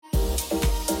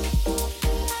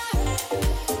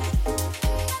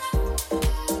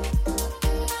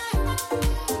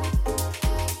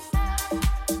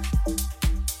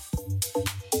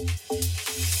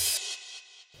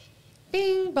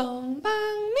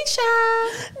Misha.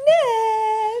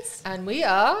 Ness. And we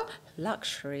are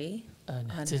Luxury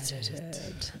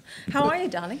Unedited. How are you,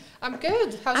 darling? I'm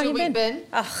good. How's How your you week been?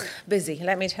 Oh, busy,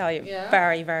 let me tell you. Yeah?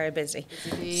 Very, very busy.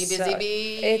 Busy So,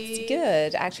 bee. It's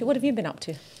good. Actually, what have you been up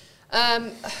to?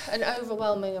 An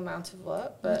overwhelming amount of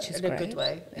work, but Which is in a great. good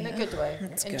way. In a good way.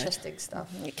 That's good. Interesting stuff.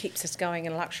 It keeps us going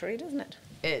in luxury, doesn't it?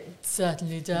 It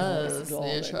certainly does.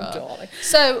 Darling.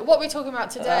 So, what are we talking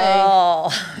about today?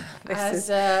 Oh, As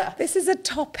this is a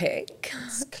topic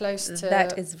it's close to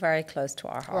that is very close to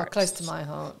our heart. well, close to my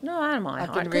heart. No, and my I've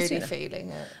heart. been 'cause, really feeling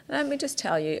it. Let me just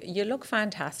tell you, you look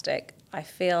fantastic. I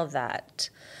feel that.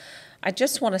 I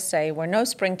just want to say we're no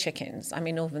spring chickens. I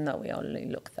mean, even though we only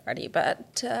look 30,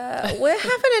 but we're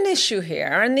having an issue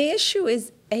here, and the issue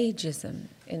is ageism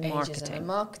in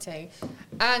marketing.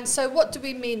 And so what do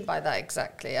we mean by that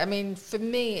exactly? I mean, for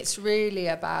me, it's really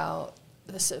about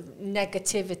the sort of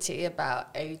negativity about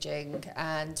aging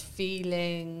and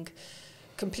feeling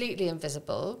completely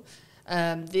invisible.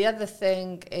 The other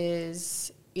thing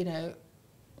is, you know,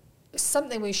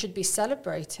 something we should be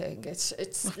celebrating. It's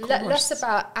less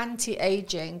about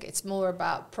anti-aging. It's more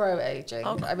about pro-aging.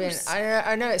 I mean,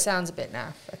 I know it sounds a bit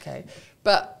naff, okay,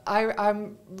 but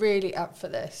I'm really up for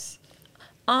this.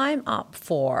 I'm up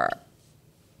for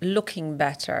looking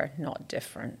better, not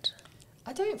different.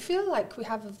 I don't feel like we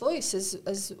have a voice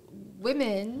as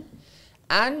women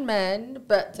and men,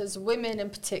 but as women in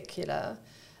particular,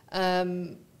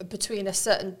 between a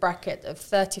certain bracket of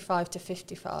 35 to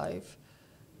 55.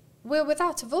 We're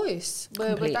without a voice. We're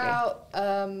Completely. without,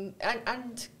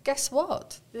 and guess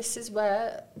what? This is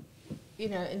where, you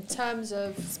know, in terms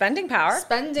of Spending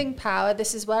power.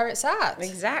 this is where it's at.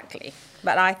 Exactly.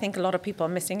 But I think a lot of people are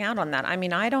missing out on that. I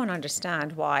mean, I don't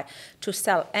understand why to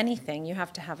sell anything you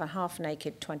have to have a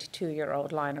half-naked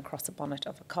 22-year-old lying across the bonnet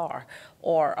of a car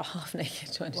or a half-naked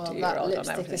 22-year-old Well, that on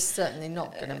lipstick everything. is certainly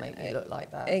not going to make you look like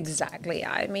that. Exactly.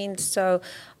 I mean, so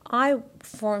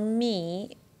for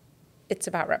me, it's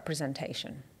about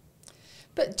representation.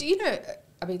 But do you know,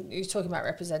 I mean, you're talking about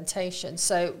representation.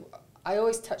 So I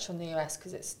always touch on the US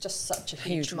because it's just such a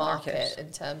huge market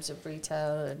in terms of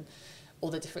retail and all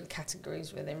the different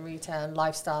categories within retail and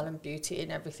lifestyle and beauty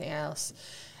and everything else.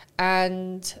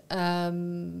 And,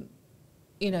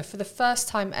 you know, for the first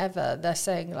time ever, they're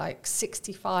saying like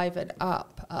 65 and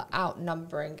up are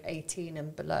outnumbering 18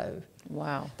 and below.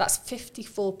 Wow. That's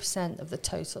 54% of the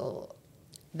total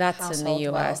That's in the household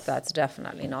US. wealth. That's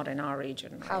definitely not in our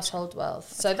region. Right? Household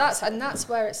wealth. So that's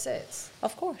where it sits.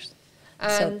 Of course.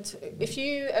 And if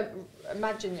you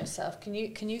imagine yourself, can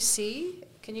you see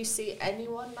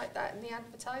anyone like that in the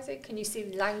advertising? Can you see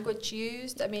language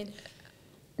used? I mean,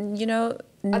 you know,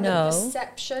 and no. the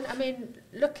perception. I mean,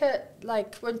 look at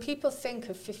like when people think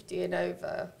of 50 and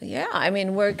over. Yeah, I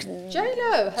mean, we're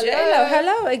J-Lo,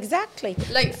 hello, exactly.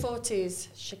 Late 40s,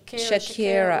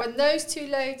 Shakira. When those two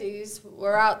ladies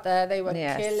were out there, they were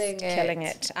killing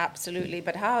it. Absolutely.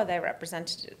 But how are they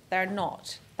represented? They're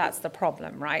not. That's the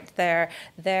problem, right?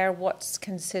 They're what's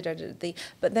considered the.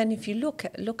 But then if you look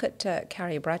at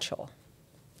Carrie Bradshaw,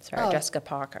 Jessica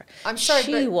Parker, I'm sorry,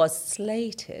 she was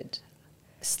slated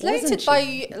by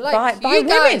you guys.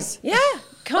 Women. Yeah,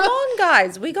 come on,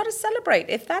 guys. We got to celebrate.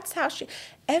 If that's how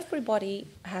everybody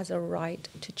has a right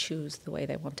to choose the way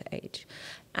they want to age,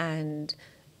 and.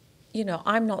 You know,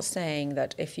 I'm not saying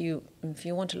that if you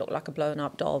want to look like a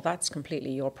blown-up doll, that's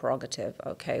completely your prerogative,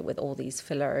 okay, with all these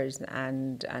fillers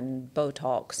and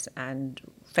Botox and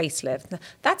facelift.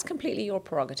 That's completely your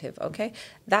prerogative, okay?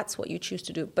 That's what you choose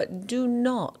to do. But do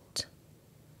not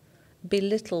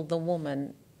belittle the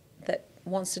woman that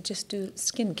wants to just do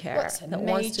skincare. What's a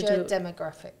major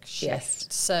demographic shift? Yes.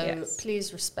 So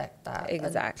please respect that.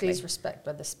 Exactly. And please respect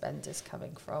where the spend is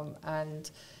coming from. And,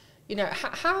 you know,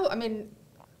 how I mean...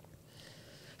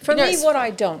 For me, what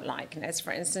I don't like is,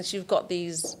 for instance, you've got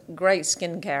these great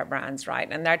skincare brands, right?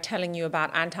 And they're telling you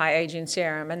about anti-aging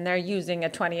serum and they're using a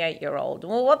 28-year-old.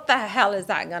 Well, what the hell is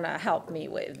that going to help me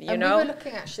with, you know? We were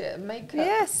looking actually at a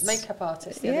makeup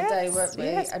artist the other day, weren't we?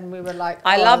 Yes. And we were like...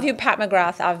 I love you, Pat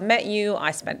McGrath. I've met you. I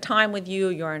spent time with you.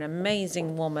 You're an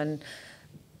amazing woman.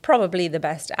 Probably the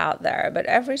best out there. But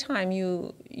every time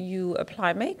you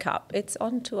apply makeup, it's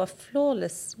onto a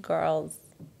flawless girl's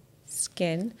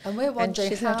skin, and we're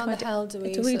wondering how the hell do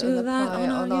we do that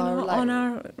on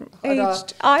our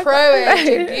aged,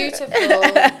 pro-aged,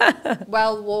 beautiful,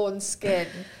 well-worn skin.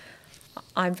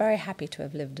 I'm very happy to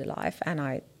have lived a life, and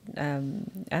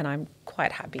I'm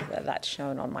quite happy that that's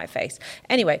shown on my face.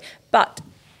 Anyway, but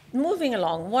moving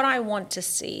along, what I want to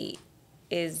see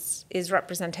is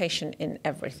representation in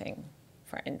everything.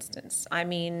 For instance, I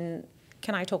mean,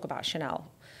 can I talk about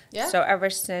Chanel? Yeah. So ever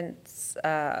since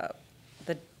the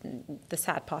the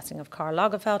sad passing of Karl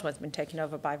Lagerfeld, who's been taken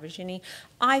over by Virginie,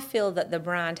 I feel that the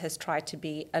brand has tried to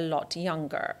be a lot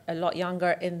younger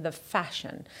in the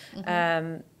fashion.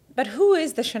 But who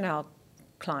is the Chanel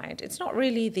client? It's not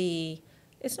really the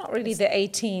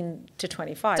 18 to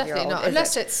 25 year old. Definitely not,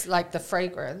 unless it's like the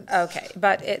fragrance. Okay,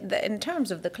 but in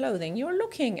terms of the clothing, you're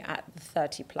looking at the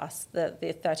 30 plus,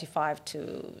 the 35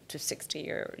 to 60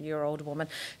 year old woman.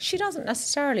 She doesn't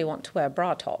necessarily want to wear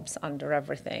bra tops under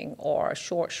everything or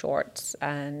short shorts.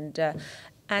 And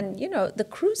the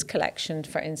cruise collection,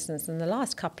 for instance, in the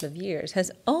last couple of years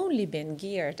has only been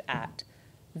geared at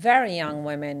very young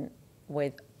women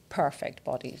with perfect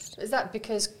bodies. Is that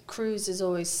because cruise is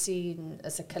always seen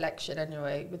as a collection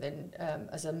anyway, within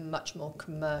as a much more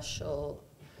commercial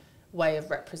way of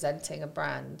representing a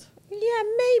brand? Yeah,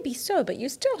 maybe so, but you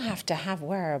still have to have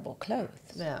wearable clothes.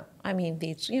 Yeah. I mean,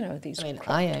 these.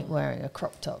 I ain't wearing a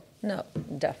crop top. No,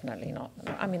 definitely not.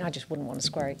 I mean, I just wouldn't want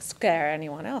to scare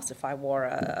anyone else if I wore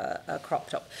a crop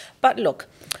top. But look,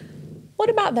 what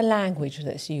about the language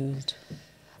that's used?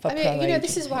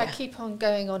 This is why I keep on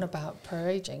going on about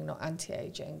pro-aging, not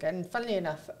anti-aging. And funnily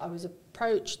enough, I was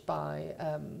approached by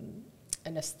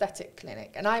an aesthetic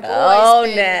clinic, and I've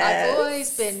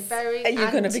always been very. Are you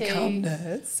going to become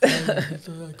nurse?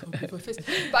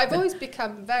 But I've always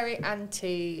become very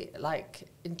anti, like,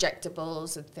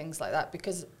 injectables and things like that,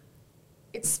 because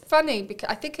it's funny. Because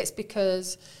I think it's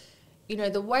because,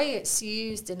 the way it's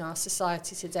used in our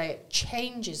society today, it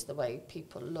changes the way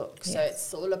people look. Yes. So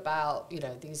it's all about,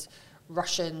 these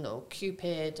Russian or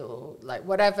Cupid or like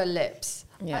whatever lips.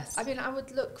 Yes. I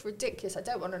would look ridiculous. I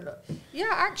don't want to look. Yeah,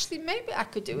 actually, maybe I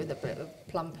could do with a bit of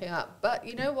plumping up. But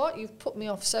you know what? You've put me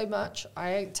off so much,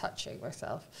 I ain't touching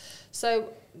myself.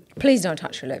 So please don't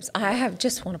touch your lips. I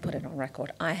just want to put it on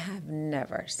record. I have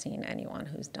never seen anyone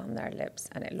who's done their lips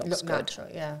and it looks good. Natural,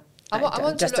 yeah. I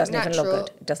want to look natural. Even look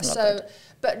good. It doesn't look good.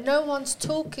 But no one's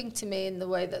talking to me in the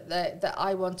way that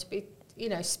I want to be,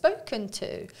 spoken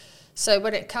to. So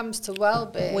when it comes to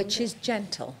well-being, which is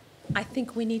gentle. I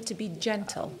think we need to be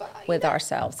gentle with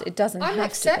ourselves. It doesn't have to be. I'm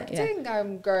accepting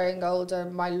I'm growing older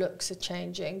and my looks are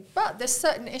changing, but there's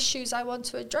certain issues I want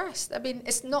to address. I mean,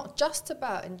 it's not just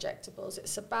about injectables.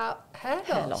 It's about hair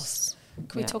loss.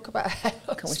 Can we talk about hair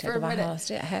loss for a minute?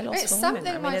 Hair loss it's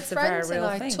something my friends and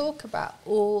I talk about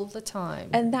all the time.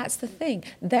 And that's the thing.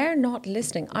 They're not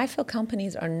listening. I feel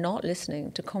companies are not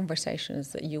listening to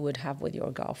conversations that you would have with your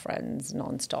girlfriends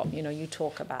nonstop. You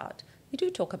do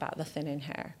talk about the thinning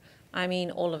hair. I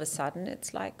mean, all of a sudden,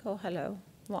 it's like, oh, hello.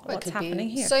 What's happening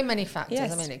here? So many factors.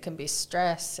 Yes. I mean, it can be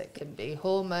stress, it can be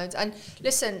hormones. And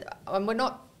listen, I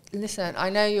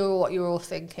know what you're all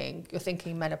thinking. You're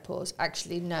thinking menopause.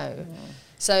 Actually, no.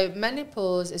 So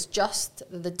menopause is just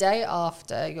the day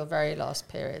after your very last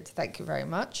period. Thank you very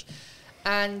much.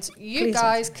 And you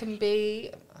guys can be,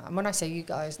 and when I say you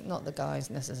guys, not the guys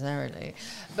necessarily,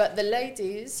 but the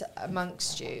ladies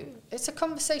amongst you, it's a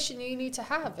conversation you need to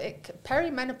have.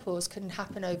 Perimenopause can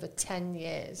happen over 10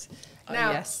 years.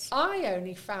 Now, yes. I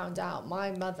only found out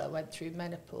my mother went through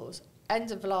menopause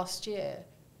end of last year.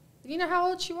 You know how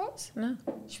old she was? No.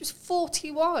 She was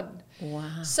 41.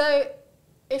 Wow. So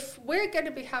if we're going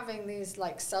to be having these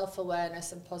like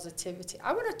self-awareness and positivity,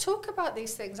 I want to talk about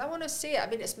these things. I want to see it. I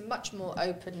mean, it's much more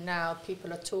open now.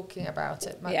 People are talking about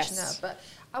it much now. But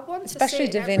I want especially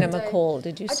to see Davina McCall.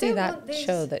 Did you see that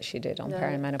show that she did on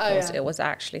perimenopause? Oh, yeah. It was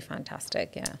actually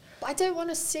fantastic, yeah. But I don't want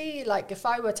to see, like, if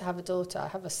I were to have a daughter, I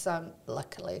have a son,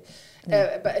 luckily.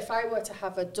 But if I were to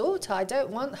have a daughter, I don't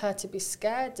want her to be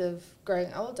scared of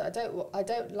growing older. I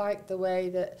don't like the way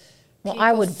that well,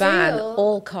 I would ban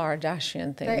all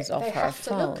Kardashian things off her phone. They have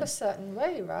to look a certain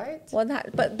way, right? Well,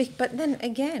 but then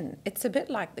again, it's a bit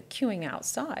like the queuing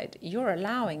outside. You're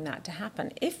allowing that to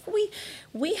happen. If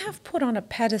we have put on a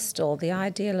pedestal the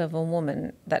ideal of a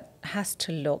woman that has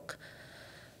to look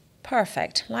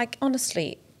perfect. Like,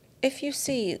 honestly, if you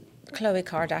see Khloe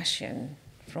Kardashian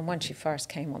from when she first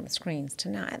came on the screens to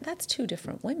now, that's two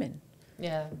different women.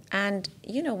 Yeah. And,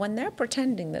 when they're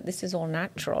pretending that this is all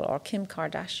natural, or Kim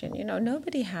Kardashian,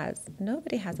 nobody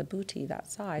has a booty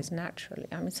that size naturally.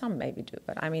 I mean, some maybe do,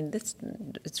 but I mean,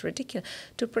 it's ridiculous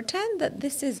to pretend that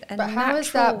this is a natural way. But how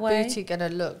is that booty going to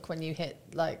look when you hit,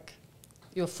 like,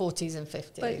 your 40s and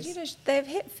 50s? But, they've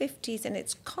hit 50s and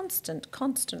it's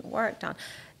constant work done.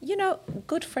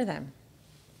 Good for them.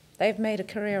 They've made a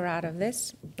career out of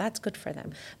this. That's good for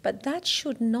them. But that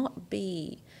should not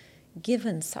be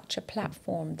given such a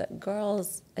platform that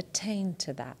girls attain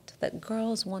to that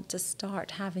girls want to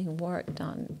start having work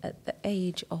done at the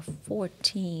age of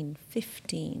 14,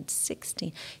 15,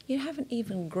 16. You haven't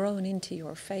even grown into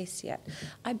your face yet.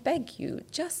 I beg you,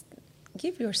 just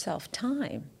give yourself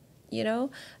time, you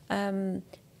know.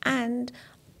 And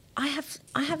I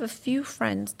have a few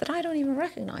friends that I don't even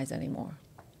recognize anymore.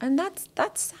 And that's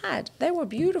sad. They were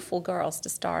beautiful girls to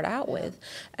start out with,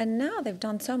 and now they've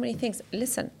done so many things.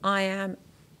 Listen, I am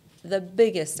the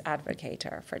biggest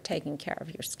advocator for taking care of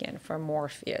your skin, for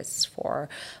Morpheus, for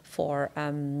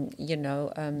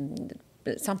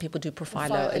some people do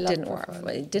Profilo. It didn't work.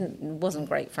 It wasn't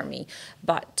great for me.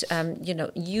 But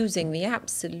using the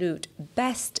absolute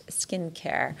best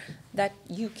skincare that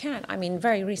you can. I mean,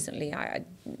 very recently,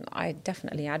 I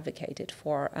definitely advocated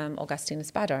for Augustinus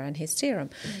Bader and his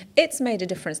serum. It's made a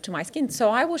difference to my skin,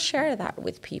 so I will share that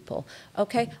with people.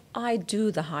 Okay, I do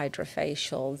the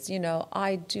hydrofacials.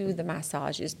 I do the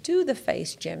massages, do the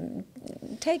face gym,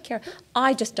 take care.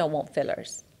 I just don't want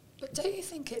fillers. But don't you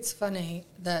think it's funny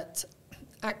that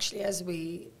actually, as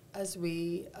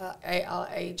our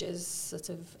ages sort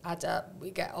of add up, we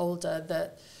get older,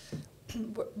 that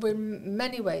we're in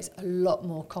many ways a lot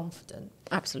more confident.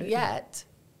 Absolutely. Yet,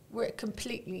 we're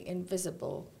completely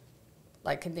invisible,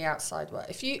 like in the outside world.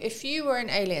 If you were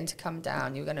an alien to come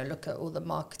down, you're going to look at all the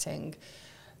marketing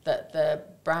that the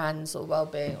brands or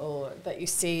well-being or that you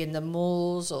see in the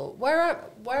malls or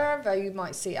wherever you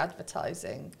might see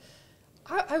advertising.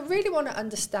 I really want to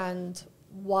understand,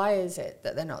 why is it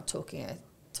that they're not talking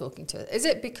to us? Is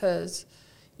it because,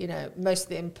 most of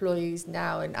the employees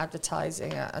now in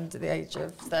advertising are under the age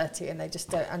of 30 and they just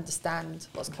don't understand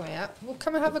what's coming up? Well,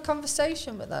 come and have a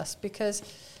conversation with us, because,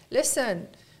 listen,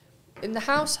 in the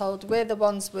household, we're the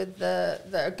ones that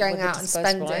are going out and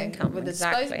spending with the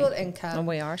disposable income. And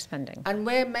we are spending. And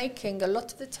we're making, a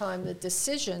lot of the time, the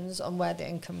decisions on where the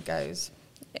income goes.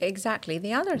 Exactly.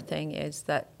 The other thing is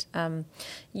that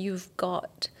you've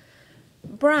got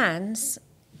brands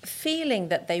feeling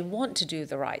that they want to do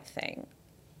the right thing,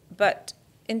 but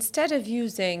instead of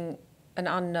using an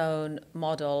unknown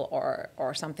model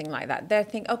or something like that, they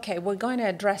think, okay, we're going to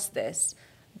address this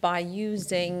by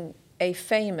using a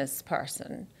famous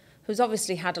person who's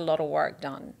obviously had a lot of work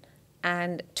done,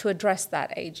 and to address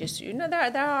that age issue.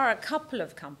 There are a couple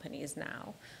of companies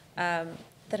now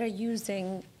that are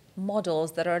using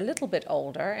models that are a little bit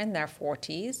older, in their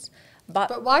 40s.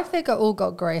 But why have they all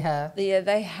got grey hair?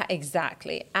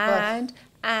 Exactly.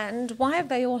 And why have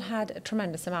they all had a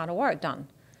tremendous amount of work done?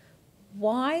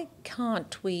 Why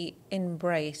can't we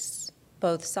embrace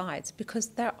both sides? Because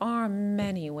there are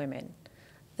many women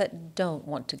that don't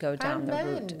want to go down the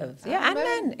route of... And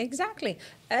men, exactly.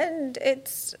 And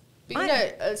it's...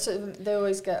 But so they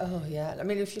always go, oh, yeah. I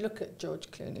mean, if you look at George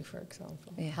Clooney, for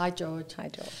example. Yeah. Hi, George. Hi,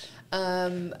 George.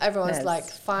 Everyone's like,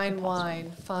 fine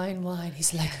wine.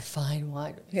 He's like, fine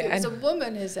wine. Yeah. If it was a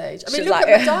woman his age. I mean, look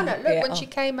at Madonna. Look, when she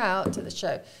came out to the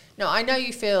show. No, I know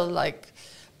you feel like...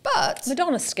 But...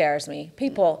 Madonna scares me.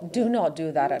 People do not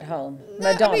do that at home.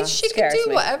 No, Madonna I mean, she scares can do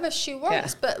me. whatever she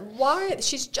wants. Yeah. But why...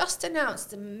 She's just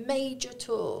announced a major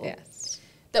tour. Yes.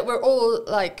 That we're all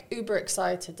like uber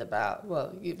excited about.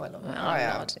 Well, you might not know.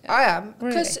 I am.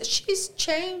 Because she's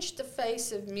changed the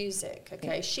face of music,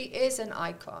 okay? Yeah. She is an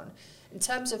icon in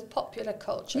terms of popular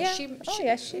culture. Yeah.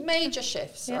 She major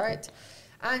shifts, right?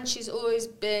 And she's always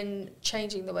been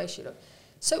changing the way she looks.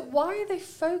 So why are they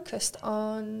focused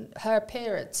on her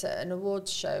appearance at an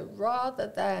awards show rather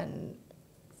than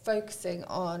focusing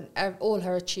on all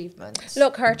her achievements?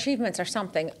 Look, her achievements are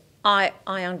something I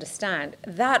understand.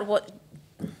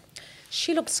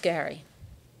 She looked scary.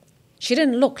 She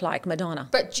didn't look like Madonna.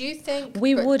 But do you think do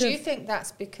you think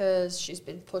that's because she's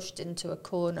been pushed into a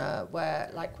corner where,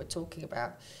 like we're talking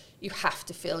about, you have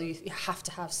to have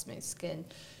to have smooth skin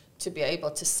to be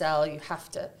able to sell. You have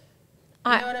to.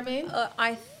 You know what I mean?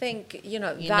 I think, You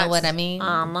know what I mean?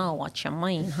 I know what you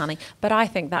mean, honey. But I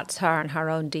think that's her and her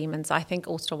own demons. I think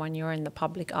also when you're in the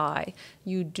public eye,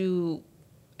 you do...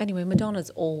 Anyway,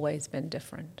 Madonna's always been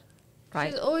different.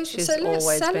 Right. She's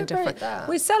always been different. That.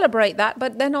 We celebrate that,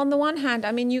 but then on the one hand,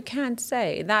 I mean, you can't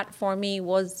say that for me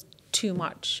was too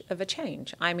much of a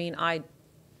change. I mean, I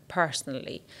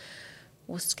personally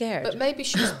was scared. But maybe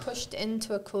she was pushed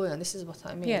into a corner, and this is what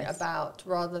I mean, about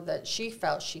rather that she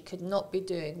felt she could not be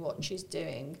doing what she's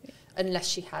doing unless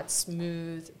she had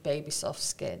smooth, baby soft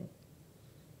skin.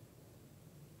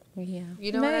 Yeah,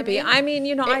 you know maybe. What I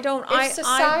mean, I don't. If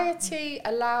society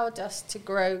allowed us to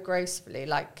grow gracefully,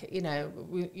 like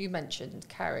you mentioned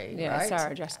Carrie, right?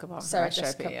 Sarah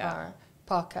Jessica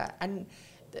Parker, and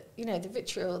the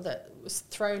vitriol that was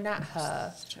thrown at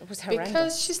her was horrendous.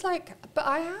 Because she's like, but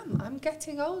I'm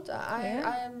getting older. I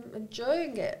am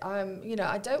enjoying it.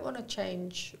 I don't want to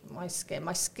change my skin.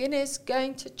 My skin is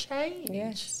going to change.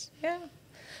 Yes, yeah.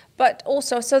 But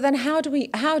also, so then how do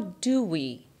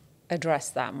we address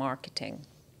that marketing?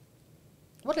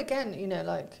 Well, again, you know,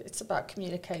 like it's about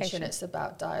communication, it's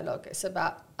about dialogue, it's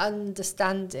about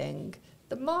understanding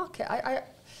the market. I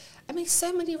mean,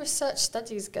 so many research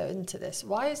studies go into this.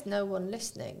 Why is no one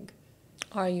listening?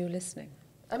 Are you listening?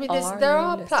 I mean, there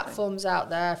are platforms out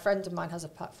there. A friend of mine has a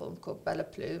platform called Bella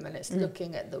Plume, and it's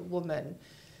looking at the woman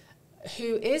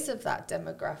who is of that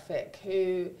demographic,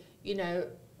 who, you know,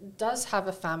 does have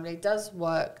a family, does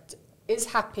work, is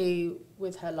happy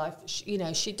with her life. You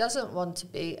know, she doesn't want to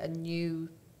be a new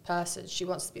person. She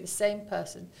wants to be the same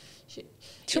person. She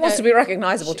wants to be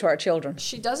recognizable to her children.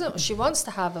 She doesn't. She wants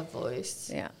to have a voice.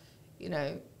 Yeah. You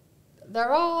know,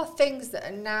 there are things that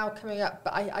are now coming up,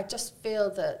 but I just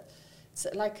feel that it's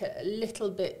like a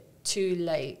little bit too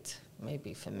late,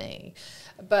 maybe for me.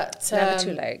 But never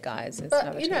too late, guys. It's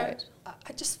never too late.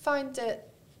 I just find it.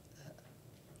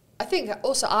 I think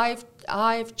also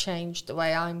I've changed the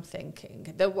way I'm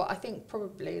thinking. I think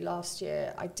probably last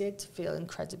year I did feel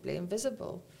incredibly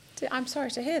invisible. I'm sorry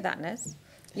to hear that, Ness.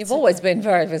 You've always been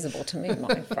very visible to me,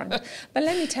 my friend. But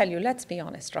let me tell you, let's be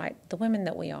honest, right? The women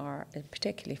that we are,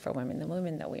 particularly for women, the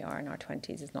women that we are in our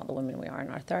 20s is not the women we are in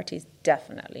our 30s,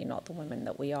 definitely not the women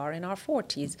that we are in our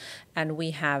 40s. And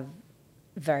we have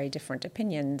very different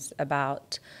opinions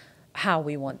about how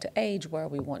we want to age, where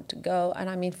we want to go. And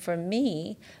I mean, for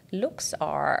me, looks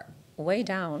are way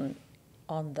down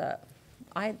on the...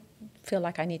 I feel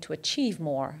like I need to achieve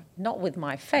more, not with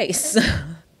my face.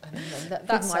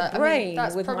 That's with my brain,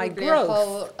 that's with my probably growth. a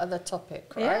whole other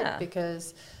topic, right? Yeah.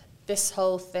 Because this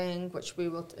whole thing, which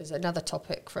is another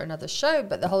topic for another show,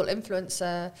 but the whole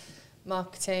influencer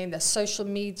marketing, the social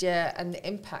media, and the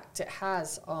impact it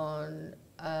has on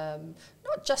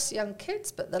not just young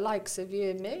kids, but the likes of you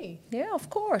and me. Yeah, of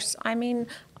course. I mean,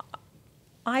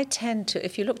 I tend to.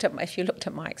 If you looked at my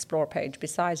Explore page,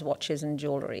 besides watches and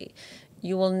jewelry,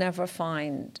 you will never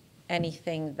find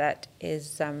anything that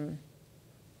is.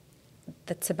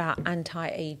 That's about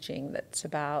anti-aging, that's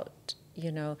about,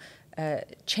 you know,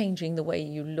 changing the way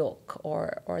you look,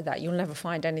 or that. You'll never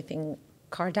find anything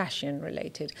Kardashian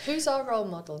related. Who's our role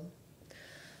model?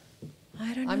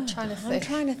 I don't know. I'm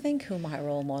trying to think who my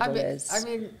role model is. I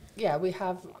mean, yeah, we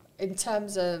have, in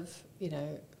terms of, you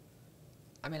know,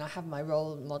 I mean, I have my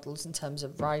role models in terms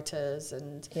of writers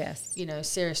and, yes, you know,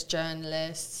 serious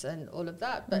journalists and all of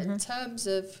that. But in terms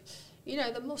of, you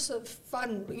know, the more sort of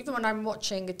fun, even when I'm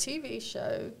watching a TV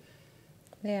show,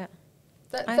 yeah,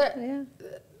 there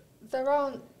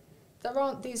aren't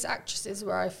these actresses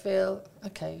where I feel,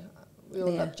 okay, we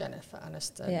all love Jennifer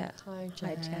Aniston. Yeah. Hi, Jen.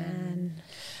 Hi, Jen.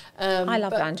 I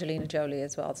love Angelina Jolie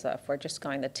as well, so if we're just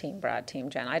going the Team Brad,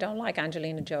 Team Jen. I don't like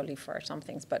Angelina Jolie for some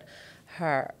things, but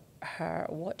her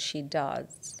what she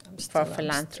does for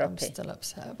philanthropy. I'm still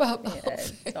upset about that. Yeah,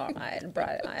 it's all right.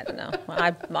 Brad, I don't know.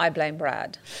 I blame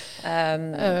Brad.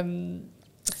 Yeah,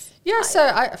 so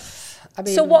I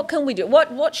mean. So what can we do?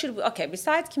 What should we? Okay,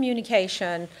 besides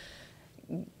communication,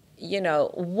 you know,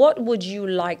 what would you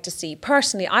like to see?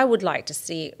 Personally, I would like to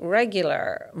see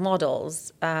regular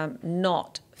models,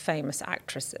 not famous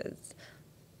actresses,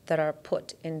 that are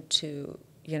put into,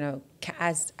 you know,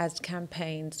 as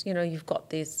campaigns. You know, you've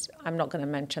got these, I'm not going to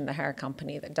mention the hair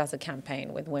company that does a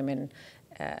campaign with women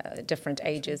different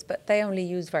ages, but they only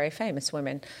use very famous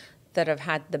women that have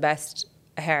had the best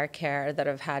hair care, that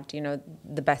have had, you know,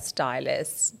 the best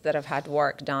stylists, that have had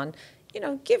work done. You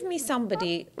know, give me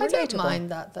somebody relatable. I don't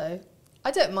mind that, though.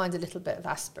 I don't mind a little bit of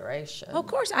aspiration. Of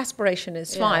course, aspiration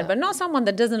is fine, but not someone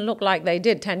that doesn't look like they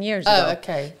did 10 years ago. Oh,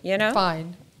 okay. You know?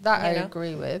 Fine. That I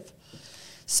agree with.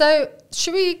 So,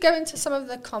 should we go into some of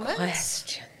the comments?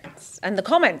 Questions. And the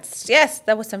comments. Yes,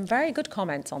 there were some very good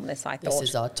comments on this, I thought. This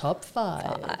is our top 5.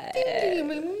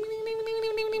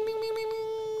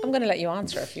 I'm going to let you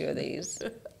answer a few of these.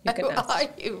 You can answer. Are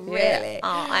you really? Yeah,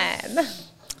 I am.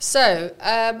 So,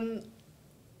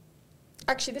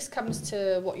 actually, this comes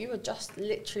to what you were just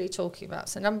literally talking about.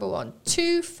 So, number 1,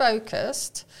 too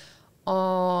focused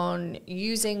on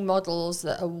using models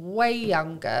that are way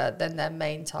younger than their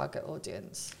main target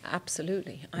audience.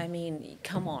 Absolutely. I mean,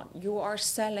 come on. You are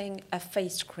selling a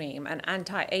face cream, an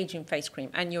anti-aging face cream,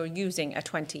 and you're using a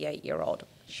 28-year-old.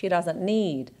 She doesn't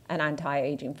need an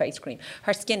anti-aging face cream.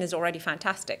 Her skin is already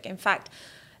fantastic. In fact,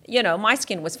 you know, my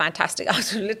skin was fantastic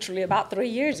literally about 3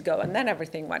 years ago, and then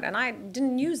everything went, and I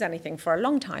didn't use anything for a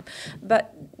long time.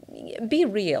 But be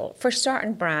real. For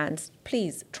certain brands,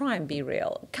 please try and be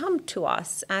real. Come to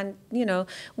us, and, you know,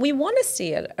 we want to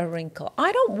see a wrinkle.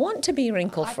 I don't want to be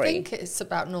wrinkle-free. I think it's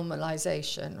about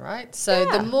normalization, right? So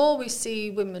the more we see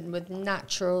women with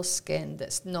natural skin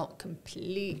that's not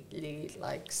completely,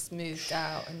 like, smoothed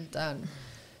out and done,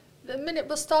 the minute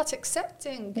we'll start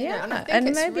accepting, you know, and I think and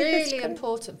it's maybe this really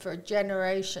important for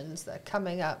generations that are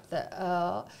coming up that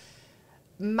are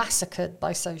massacred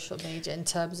by social media in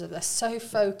terms of they're so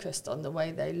focused on the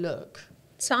way they look.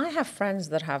 So I have friends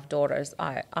that have daughters.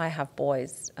 I have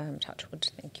boys, touch wood,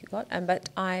 thank you God. But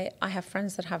I have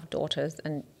friends that have daughters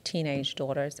and teenage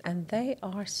daughters, and they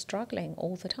are struggling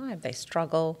all the time. They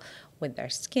struggle with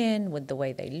their skin, with the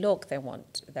way they look. They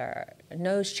want their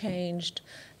nose changed.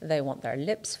 They want their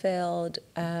lips filled.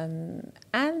 And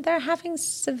they're having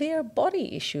severe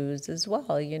body issues as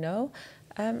well, you know.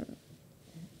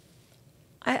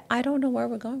 I don't know where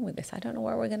we're going with this. I don't know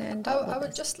where we're going to end up with I would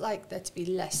this. just like there to be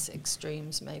less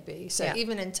extremes, maybe. So Yeah.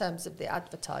 even in terms of the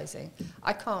advertising,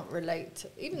 I can't relate to,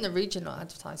 even the regional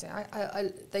advertising.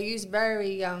 They use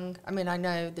very young, I mean, I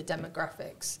know the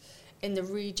demographics in the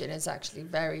region is actually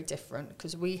very different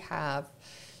because we have,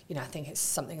 you know, I think it's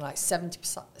something like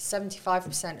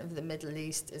 75% of the Middle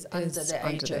East is under the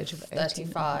age of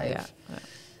 35. Yeah.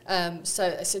 So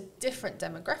it's a different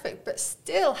demographic, but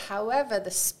still, however,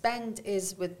 the spend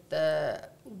is with the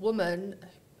woman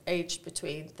aged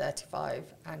between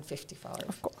 35 and 55.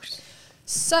 Of course.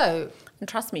 So, And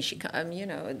trust me, you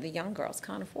know, the young girls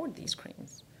can't afford these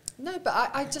creams. no,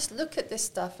 but I just look at this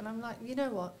stuff and I'm like, you know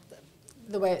what?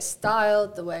 The way it's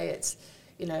styled, the way it's,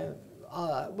 you know,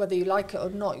 whether you like it or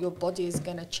not, your body is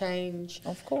going to change.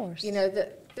 Of course. You know,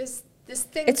 that there's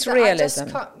things It's that realism. I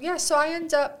just can't. Yeah, so I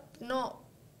end up not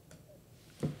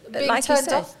being like you turned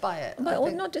said, off by it. I But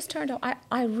think. not just turned off.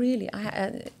 I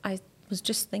was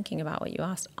just thinking about what you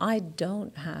asked. I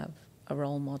don't have a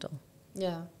role model.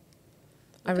 Yeah.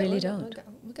 I really don't.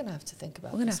 We're going to have to think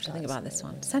about We're going to this, have to think guys. about this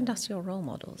one. Send us your role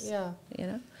models. Yeah. You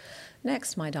know?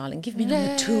 Next, my darling, give me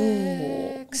number 2.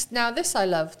 Next. Now, this I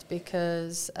loved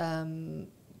because I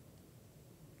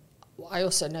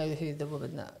also know who the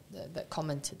woman that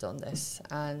commented on this.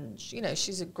 And, you know,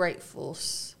 she's a great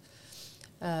force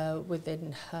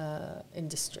within her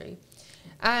industry.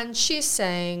 And she's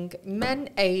saying, men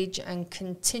age and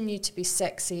continue to be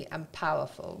sexy and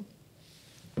powerful.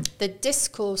 The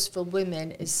discourse for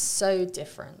women is so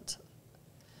different.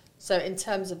 So in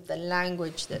terms of the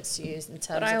language that's used, in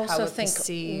terms But I of how also we're think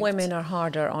perceived, women are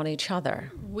harder on each other,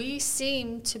 we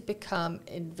seem to become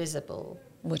invisible.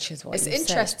 which is what It's you said,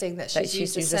 interesting that she's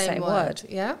used the same word.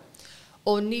 Yeah.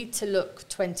 Or need to look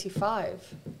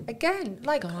 25. Again,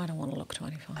 like, God, I don't want to look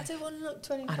 25. I don't want to look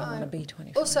 25. I don't want to be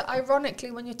 25. Also,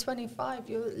 ironically, when you're 25,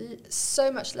 you're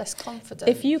so much less confident.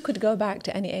 If you could go back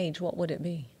to any age, what would it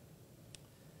be?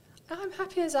 I'm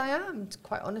happy as I am,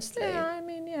 quite honestly. I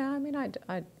mean,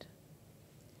 I'd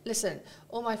Listen,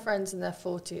 all my friends in their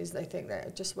 40s, they think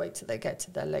that just wait till they get to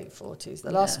their late 40s.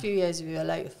 The last few years of your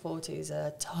late 40s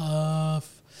are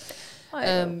tough.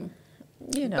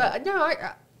 You know. But no,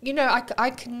 I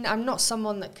can. I'm not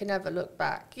someone that can ever look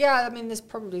back. Yeah, I mean, there's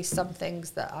probably some things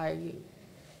that I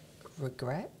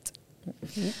regret,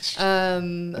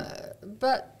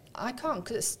 but I can't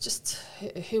because it's just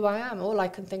who I am. All I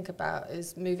can think about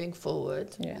is moving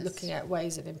forward, looking at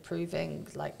ways of improving,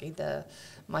 like either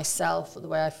myself or the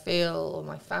way I feel, or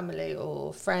my family,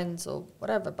 or friends, or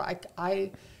whatever. But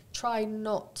I try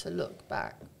not to look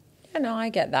back. Yeah, no, I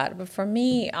get that. But for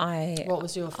me, What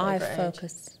was your favourite age?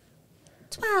 focus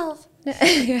 12.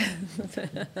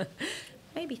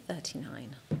 Maybe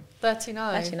 39.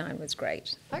 39. 39 was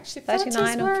great. Actually,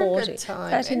 39 and 40.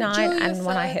 39 and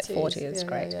when I hit 40 it was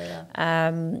great.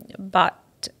 But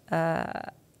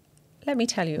let me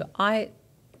tell you,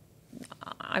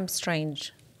 I'm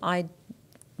strange.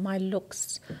 My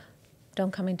looks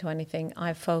don't come into anything.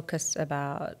 I focus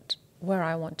about where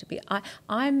I want to be.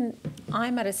 I'm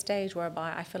at a stage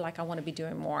whereby I feel like I want to be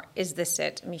doing more. Is this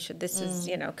it, Misha? This is,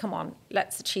 come on,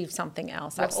 let's achieve something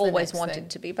else. What's I've always the next wanted thing?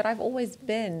 to be, but I've always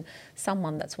been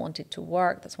someone that's wanted to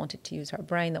work, that's wanted to use her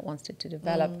brain, that wanted to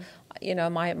develop.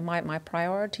 My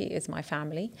priority is my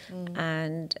family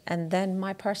and then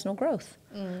my personal growth.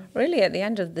 Really, at the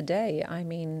end of the day, I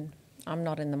mean, I'm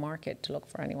not in the market to look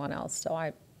for anyone else,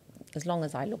 so as long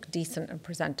as I look decent and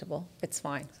presentable, it's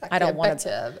fine. Exactly. I don't want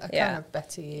to kind of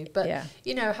better you. But,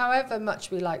 however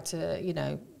much we like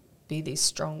to, be these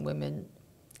strong women,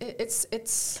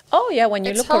 it's oh, yeah, when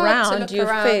you it's look hard around, to look you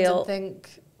around feel... and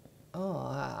think,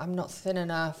 I'm not thin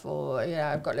enough, or,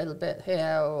 I've got a little bit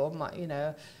here, or,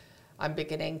 I'm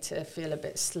beginning to feel a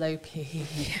bit slopey.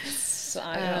 Yes.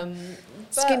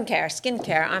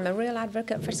 Skincare. I'm a real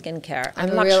advocate for skincare and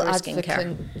I'm a luxury real skincare.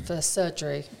 advocate for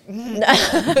surgery.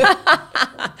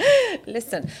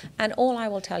 Listen, and all I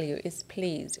will tell you is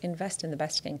please invest in the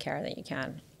best skincare that you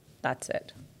can. That's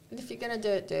it. And if you're going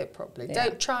to do it properly. Yeah.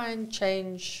 Don't try and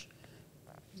change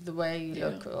the way you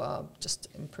look or just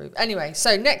improve. Anyway,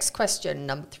 so next question,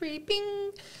 number 3,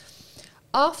 bing.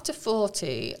 After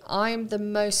 40, I'm the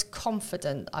most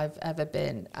confident I've ever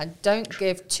been and don't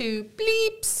give two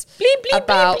bleeps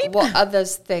about what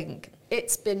others think.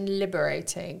 It's been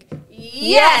liberating.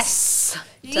 Yes!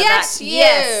 Yes,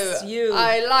 you.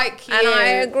 I like you. And I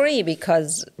agree,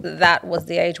 because that was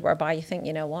the age whereby you think,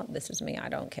 you know what, this is me, I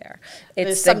don't care.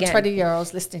 There's some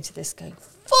 20-year-olds listening to this going,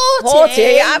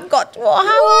 40? I've got, well,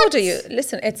 how old are you?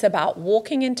 Listen, it's about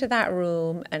walking into that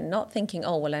room and not thinking,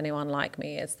 oh, will anyone like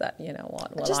me? It's that, you know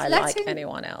what, will I like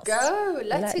anyone else?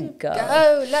 Letting go.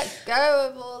 Let go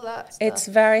of all that stuff. It's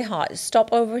very hard.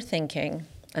 Stop overthinking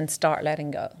and start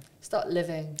letting go. Start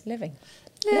living. Live and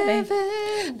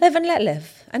let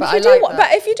live. And but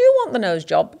if you do want the nose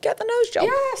job, get the nose job.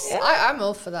 Yes, yeah. I'm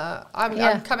all for that.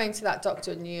 I'm coming to that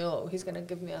doctor in New York. He's going to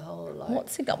give me a whole life.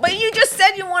 What's he got? But you just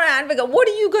said you want to advocate. What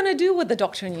are you going to do with the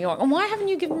doctor in New York? And why haven't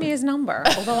you given me his number?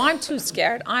 Although I'm too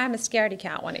scared. I am a scaredy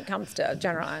cat when it comes to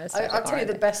general anesthetic. I'll tell you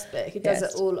the best bit. He does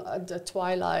it all under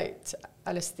twilight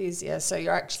anesthesia, so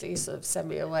you're actually sort of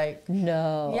semi-awake.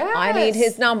 No. Yes. I need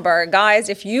his number. Guys,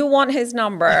 if you want his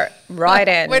number, write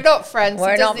in. We're not friends.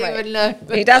 He doesn't even know.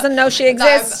 He doesn't know she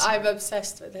exists. I'm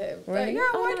obsessed with him. Really?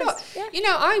 But why not? Yeah. You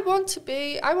know, I want to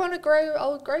grow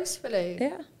old gracefully.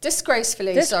 Yeah.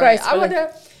 Disgracefully, sorry. I want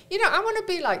to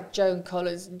be like Joan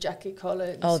Collins and Jackie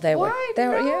Collins. Oh, they were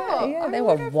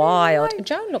wild.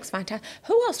 Joan looks fantastic.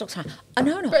 Who else looks fantastic?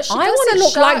 No. I want to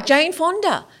look like Jane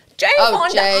Fonda.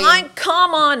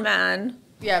 Come on, man.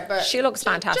 Yeah, but she looks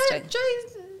fantastic.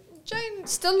 Jane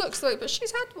still looks the way, but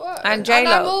she's had work. And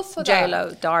J-Lo,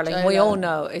 darling, J-Lo. We all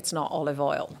know it's not olive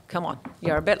oil. Come on.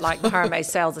 You're a bit like Hermes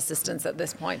sales assistants at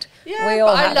this point. Yeah,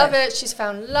 I love it. She's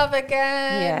found love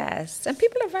again. Yes. And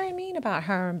people are very mean about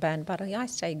her and Ben, but I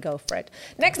say go for it.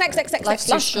 Next. Life's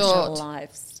too short.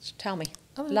 Lives. Tell me.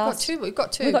 Oh, we've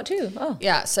got two. Oh.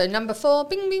 Yeah, so number 4,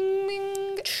 bing, bing,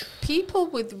 bing. People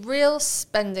with real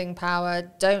spending power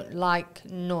don't like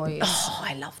noise. Oh,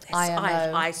 I love this.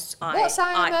 What's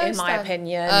IMO in my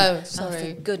opinion. Oh,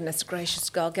 sorry. For goodness gracious,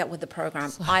 girl, get with the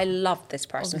program. I love this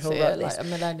person who wrote this. Like a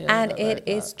millennial and it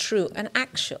is true. And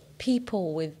actually,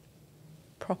 people with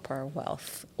proper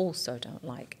wealth also don't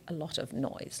like a lot of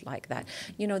noise like that.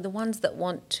 You know, the ones that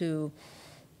want to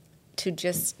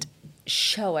just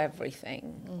show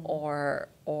everything or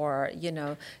you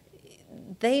know,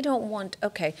 they don't want,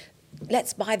 okay,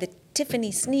 let's buy the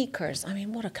Tiffany sneakers. I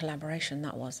mean, what a collaboration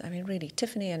that was. I mean, really,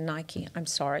 Tiffany and Nike, I'm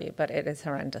sorry, but it is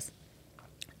horrendous.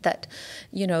 That,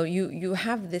 you know, you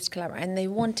have this collaboration and they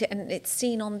want it and it's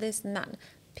seen on this and that.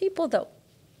 People that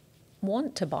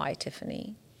want to buy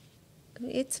Tiffany,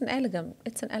 it's an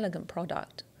elegant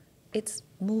product. It's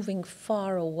moving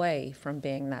far away from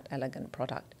being that elegant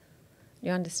product.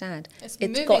 You understand? It's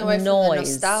got away noise. From the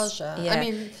nostalgia. Yeah. I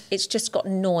mean, it's just got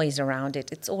noise around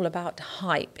it. It's all about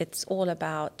hype. It's all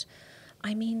about,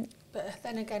 I mean. But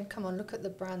then again, come on, look at the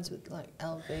brands with like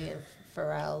LV and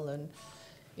Pharrell and,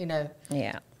 you know.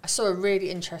 Yeah. I saw a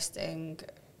really interesting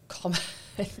comment.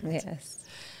 Yes.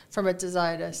 From a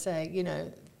designer saying, you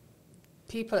know,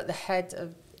 people at the head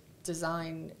of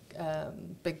design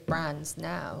big brands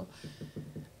now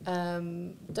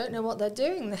don't know what they're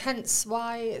doing. Hence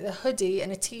why the hoodie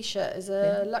and a T-shirt is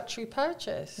a luxury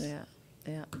purchase. Yeah.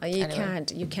 You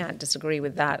can't disagree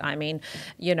with that. I mean,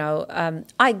 you know,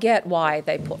 I get why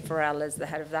they put Pharrell as the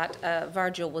head of that.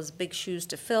 Virgil was big shoes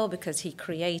to fill because he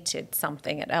created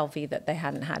something at LV that they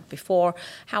hadn't had before.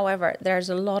 However, there's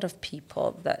a lot of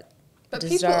people that But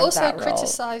people also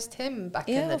criticised him back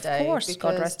in the day. Yeah, of course. Because,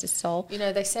 God rest his soul. You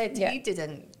know, they said he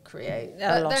didn't create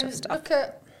a lot of stuff. Look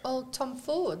at old Tom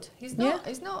Ford. He's not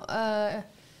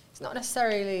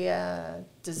necessarily a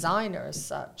designer as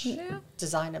such. Yeah.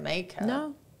 Designer maker.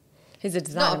 No. He's a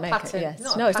designer maker. Yes.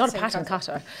 He's not a pattern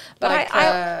cutter. But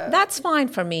that's fine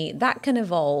for me. That can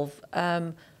evolve.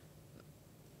 And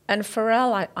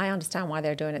Pharrell, I understand why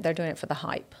they're doing it. They're doing it for the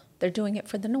hype. They're doing it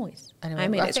for the noise. Anyway, I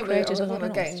mean, it's created a lot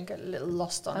of noise. Get a little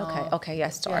lost on Okay,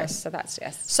 yes, sorry. Yes. So that's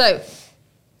yes. So,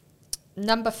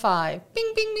 number 5.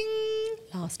 Bing, bing, bing.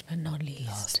 Last but not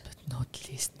least,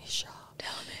 Misha.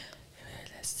 Tell me.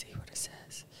 Let's see what it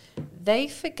says. They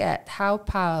forget how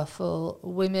powerful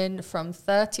women from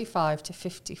 35 to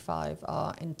 55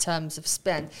 are in terms of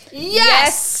spend.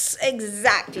 Yes,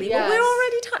 exactly. Yes. Well, we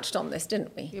already touched on this,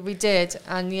 didn't we? We did,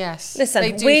 and yes.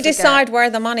 Listen, we decide where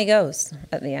the money goes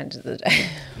at the end of the day.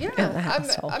 Yeah,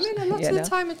 I mean, a lot of the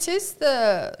time it is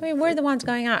the. I mean, we're the ones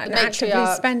going out and actively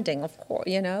spending, of course.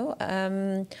 You know,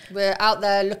 we're out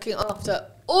there looking after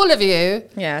all of you.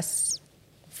 Yes.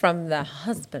 from the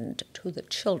husband to the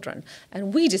children,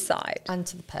 and we decide. And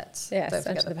to the pets. Yes, Don't and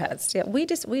forget to the pets. Yeah, we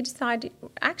decide.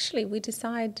 Actually, we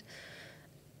decide.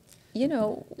 You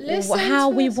know, Listen how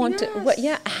to we us, want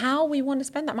yes. to, how we want to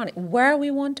spend that money, where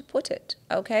we want to put it,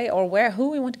 okay, or who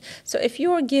we want to. So if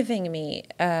you're giving me,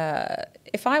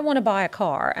 if I want to buy a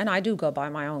car, and I do go buy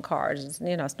my own cars,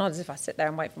 you know, it's not as if I sit there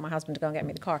and wait for my husband to go and get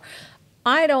me the car.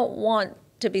 I don't want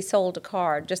to be sold a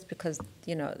car just because,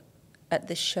 you know, at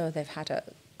this show they've had a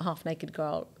half-naked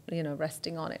girl, you know,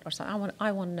 resting on it or something.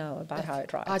 I want to know about how it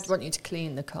drives. I'd want you to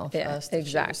clean the car Yeah, first. if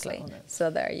she was exactly. sat on it. So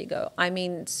there you go. I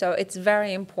mean, so it's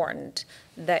very important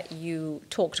that you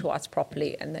talk to us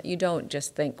properly and that you don't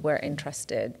just think we're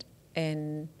interested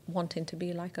in wanting to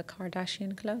be like a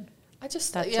Kardashian clone.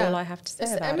 That's all I have to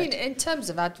say about I mean, it. in terms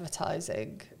of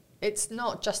advertising, it's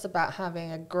not just about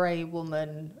having a grey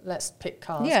woman. Let's pick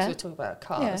cars. 'Cause Yeah. we're talking about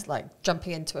cars, Yeah. like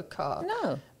jumping into a car.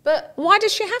 No. But Why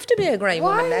does she have to be a grey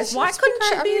Why woman, does Les? she Why have to be couldn't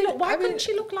she grey? be? I mean- Why I mean- couldn't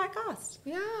she look like us?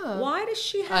 yeah, Why does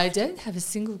she have? I don't have a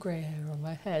single grey hair on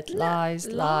my head. No, Lies.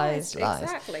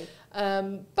 Exactly.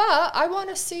 But I want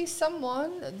to see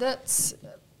someone that's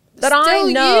That still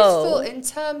I know- youthful in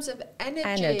terms of energy,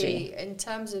 Energy. in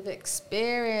terms of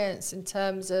experience, in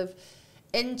terms of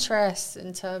interest,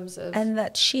 in terms of And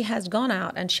that she has gone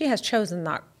out and she has chosen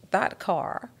that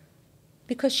car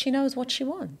because she knows what she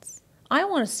wants. I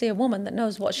want to see a woman that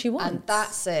knows what she wants. and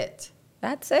that's it.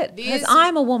 That's it. Because These-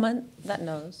 I'm a woman that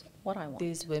knows what I want.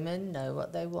 These women know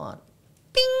what they want.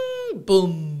 Bing,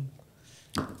 boom,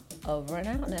 Over and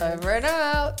out now. over and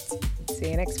out. See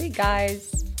you next week,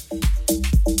 guys.